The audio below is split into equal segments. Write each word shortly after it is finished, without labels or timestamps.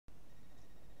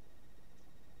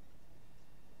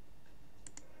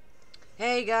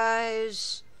Hey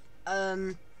guys,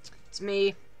 it's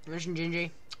me, Mission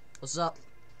Gingy. What's up?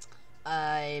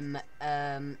 The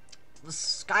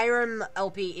Skyrim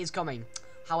LP is coming.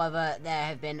 However, there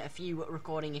have been a few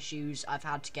recording issues. I've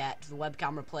had to get the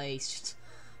webcam replaced.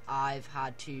 I've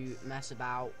had to mess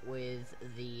about with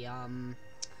the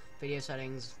video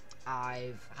settings.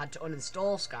 I've had to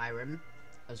uninstall Skyrim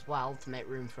as well to make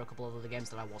room for a couple of other games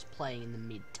that I was playing in the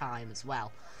mid-time as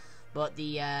well. But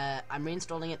I'm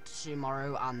reinstalling it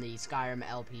tomorrow, and the Skyrim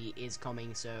LP is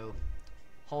coming, so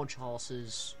hold your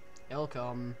horses. It'll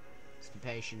come. Just be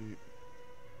patient.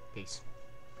 Peace.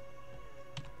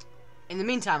 In the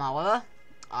meantime, however,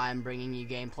 I'm bringing you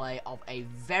gameplay of a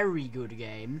very good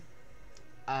game,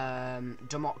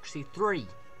 Democracy 3,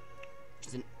 which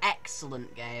is an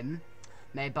excellent game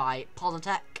made by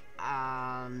Positech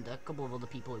and a couple of other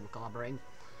people who were collaborating.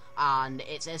 And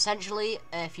it's essentially,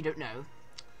 if you don't know,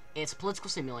 it's a political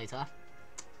simulator.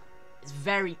 It's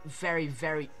very, very,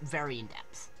 very, very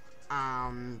in-depth.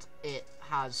 And it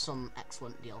has some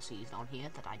excellent DLCs down here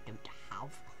that I don't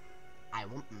have. I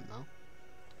want them, though.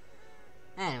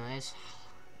 Anyways,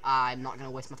 I'm not going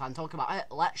to waste my time talking about it.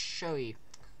 Let's show you.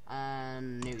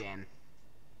 New game.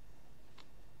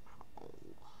 Oh.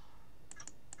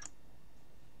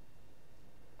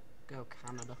 Go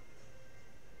Canada.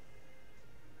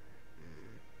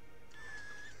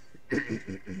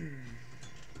 Increase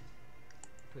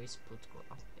political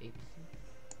up 8%.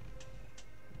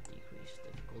 Decrease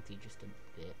difficulty just a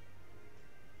bit.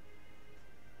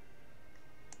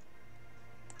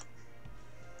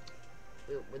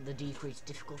 With the decreased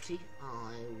difficulty,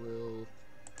 I will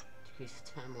decrease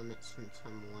term limits and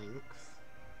term length.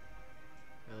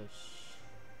 Those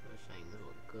things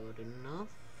look good enough.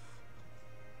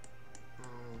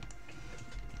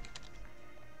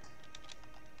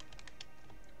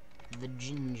 The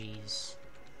Gingies.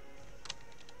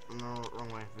 No, wrong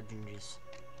way for Gingies.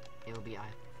 It will be I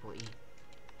for E.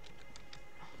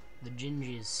 The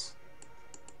Gingies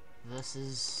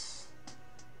versus.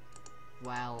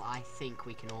 Well, I think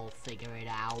we can all figure it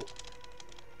out.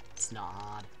 It's not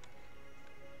hard.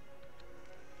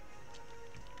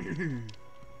 The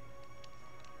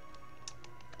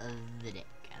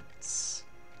Dickheads.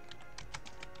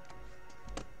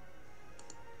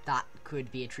 That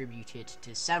could be attributed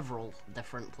to several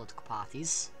different political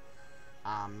parties.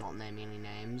 I'm not naming any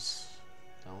names.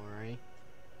 Don't worry.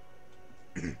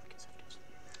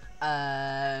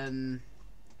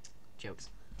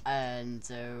 Jokes. And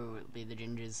so it'll be the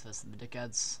Gingers versus the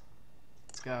Dickheads.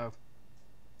 Let's go.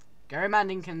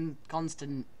 Gerrymandering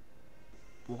constant.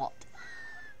 What?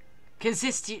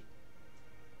 Consistent.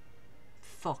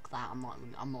 Fuck that.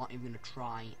 I'm not even gonna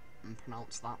try and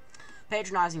pronounce that.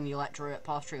 Patronising the electorate,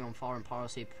 posturing on foreign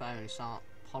policy, preparing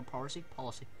policy.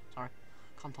 Sorry,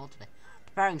 can't talk today.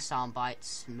 Preparing sound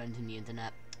bites, inventing the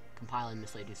internet, compiling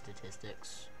misleading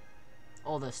statistics,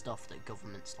 all the stuff that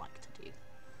governments like to do.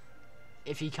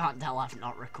 If you can't tell, I've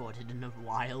not recorded in a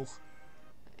while,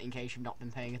 in case you've not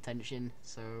been paying attention,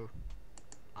 so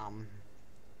I'm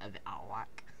a bit out of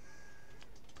whack.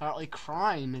 Apparently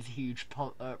crime is a huge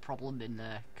problem in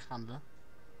Canada.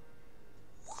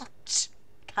 What?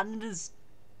 Canada's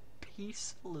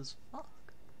peaceful as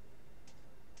fuck.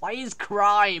 Why is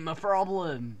crime a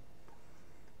problem?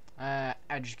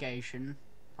 Education.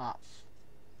 That's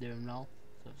doing well.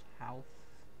 So it's health.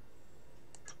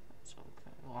 That's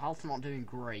okay. Well, health's not doing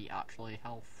great, actually.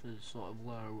 Health is sort of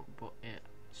low, but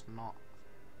it's not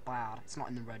bad. It's not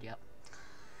in the red yet.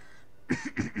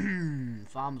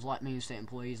 Farmers like me, state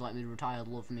employees like me, retired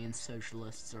love me, and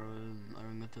socialists are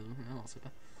in the two. Yeah, that's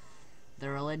okay.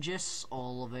 They're religious,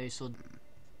 all of a sudden.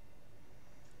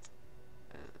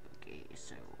 Okay,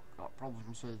 so we've got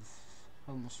problems with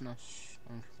homelessness,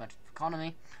 uncompetitive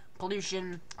economy,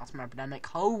 pollution, asthma epidemic.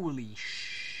 Holy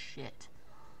shit.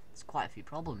 There's quite a few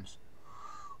problems.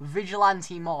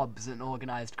 Vigilante mobs and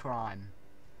organised crime.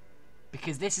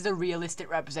 Because this is a realistic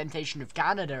representation of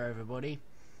Canada, everybody.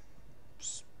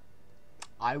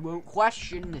 I won't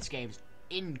question this game's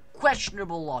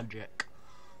unquestionable logic.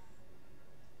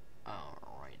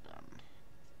 Alright then.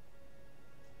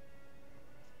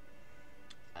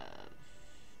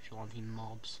 Vigilante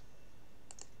mobs.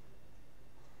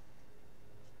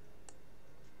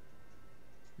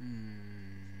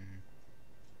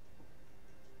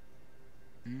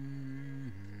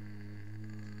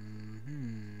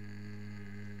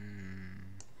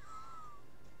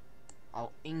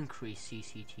 I'll increase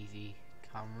CCTV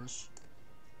cameras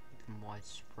and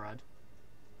widespread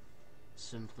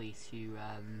simply to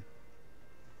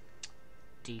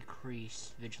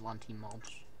decrease vigilante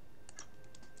mobs.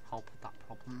 Help with that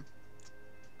problem.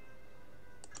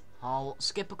 I'll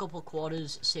skip a couple of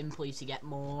quarters simply to get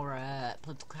more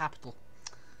political capital.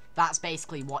 That's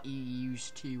basically what you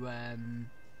use to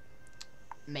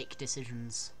make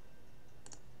decisions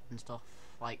and stuff,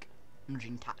 like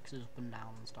nudging taxes up and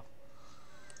down and stuff.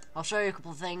 I'll show you a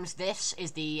couple of things. This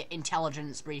is the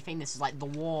intelligence briefing. This is like the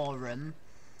war room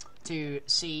to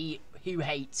see who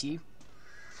hates you.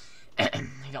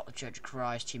 You got the Church of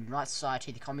Christ, Human Rights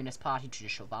Society, the Communist Party,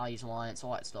 Traditional Values Alliance,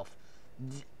 all that stuff.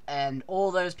 And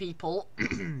all those people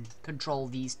control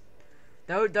these.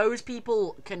 Those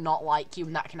people cannot like you,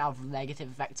 and that can have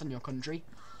negative effects on your country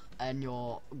and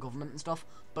your government and stuff.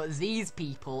 But these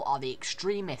people are the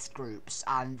extremist groups,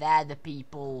 and they're the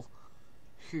people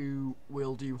who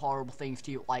will do horrible things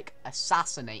to you, like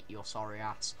assassinate your sorry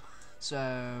ass.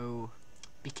 So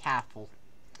be careful.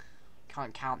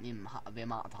 Can't count the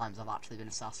amount of times I've actually been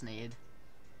assassinated.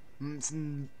 It's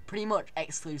pretty much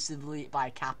exclusively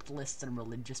by capitalists and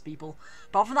religious people.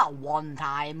 Apart from that one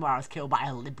time where I was killed by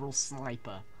a liberal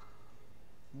sniper.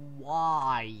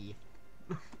 Why?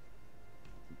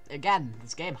 Again,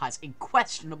 this game has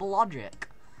questionable logic.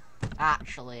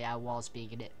 Actually, I was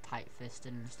being a bit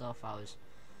tight-fisted and stuff.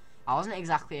 I wasn't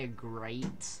exactly a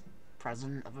great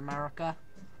president of America.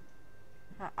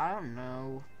 I don't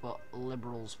know, but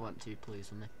liberals weren't too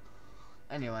pleased with me.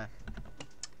 Anyway,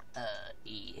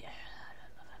 yeah.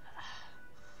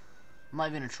 I'm not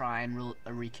even gonna try and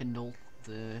rekindle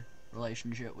the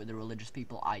relationship with the religious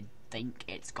people. I think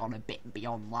it's gone a bit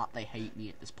beyond that. They hate me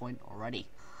at this point already.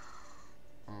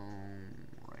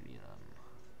 Alrighty then.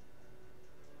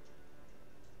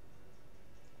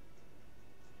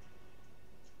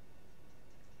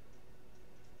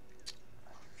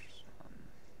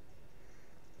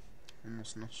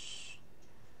 Homelessness.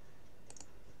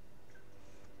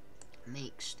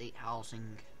 Make state housing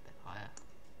a bit higher.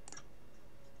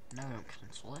 No, don't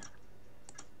cancel it.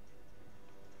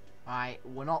 Right,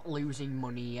 we're not losing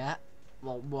money yet.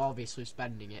 Well, we're obviously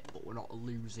spending it, but we're not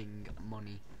losing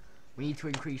money. We need to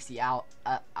increase the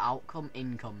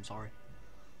income, sorry.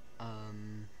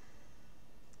 Again,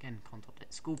 contact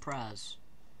it. School prayers.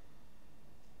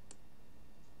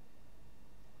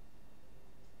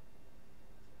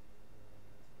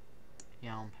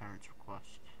 Yeah, on parents'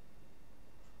 request.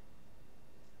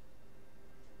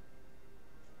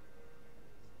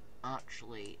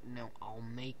 Actually, no, I'll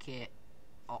make it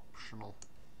optional.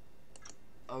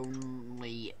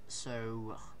 Only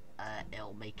so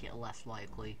it'll make it less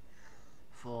likely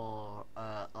for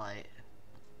like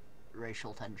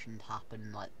racial tension to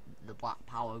happen, like the Black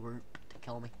Power group to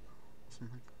kill me or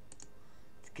something.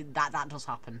 That does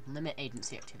happen. Limit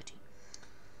agency activity.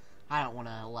 I don't want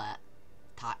to let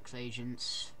tax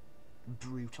agents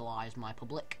brutalize my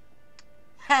public.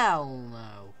 Hell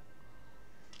no.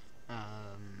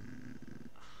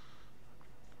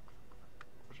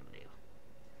 What should I do?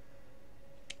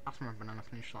 After my banana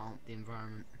finish out the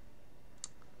environment.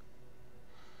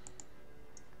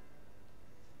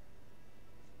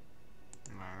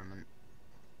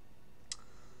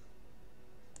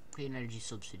 Clean energy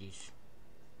subsidies.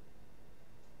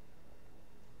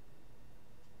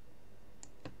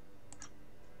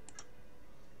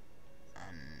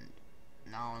 And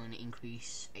now I'm going to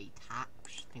increase a tax. I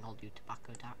think I'll do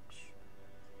tobacco tax.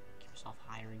 Give myself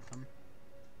higher income.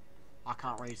 I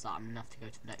can't raise that. I'm going to have to go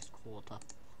to the next quarter.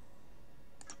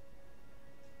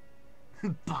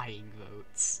 Buying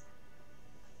votes.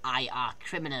 I are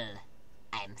criminal.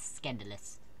 I am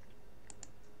scandalous.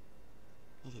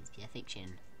 It is pure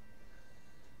fiction.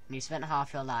 When you spent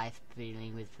half your life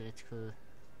dealing with political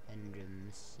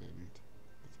conundrums and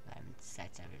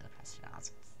sets every other question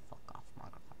asked, fuck off,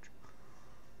 Margaret Thatcher.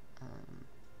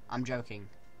 I'm joking.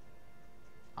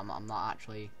 I'm not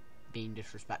actually being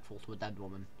disrespectful to a dead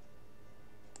woman.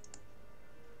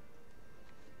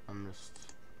 I'm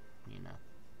just, you know.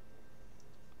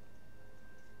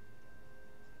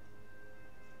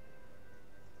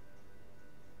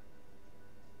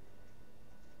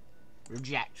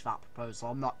 Reject that proposal.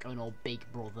 I'm not going all big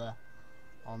brother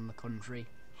on the country.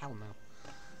 Hell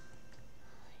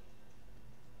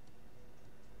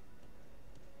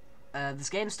no. This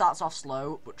game starts off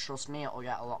slow, but trust me, it will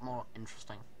get a lot more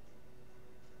interesting.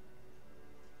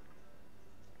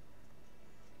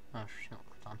 Oh, shit,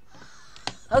 done.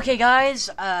 Okay, guys,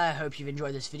 hope you've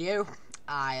enjoyed this video.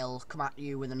 I'll come at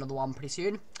you with another one pretty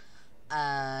soon.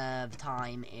 The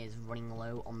time is running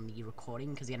low on the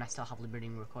recording, because again, I still have limited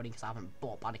recording, because I haven't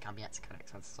bought Bandicam yet, it's kind of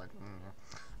expensive,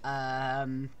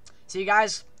 so, see you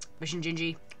guys, Mission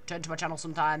Gingy, return to my channel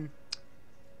sometime.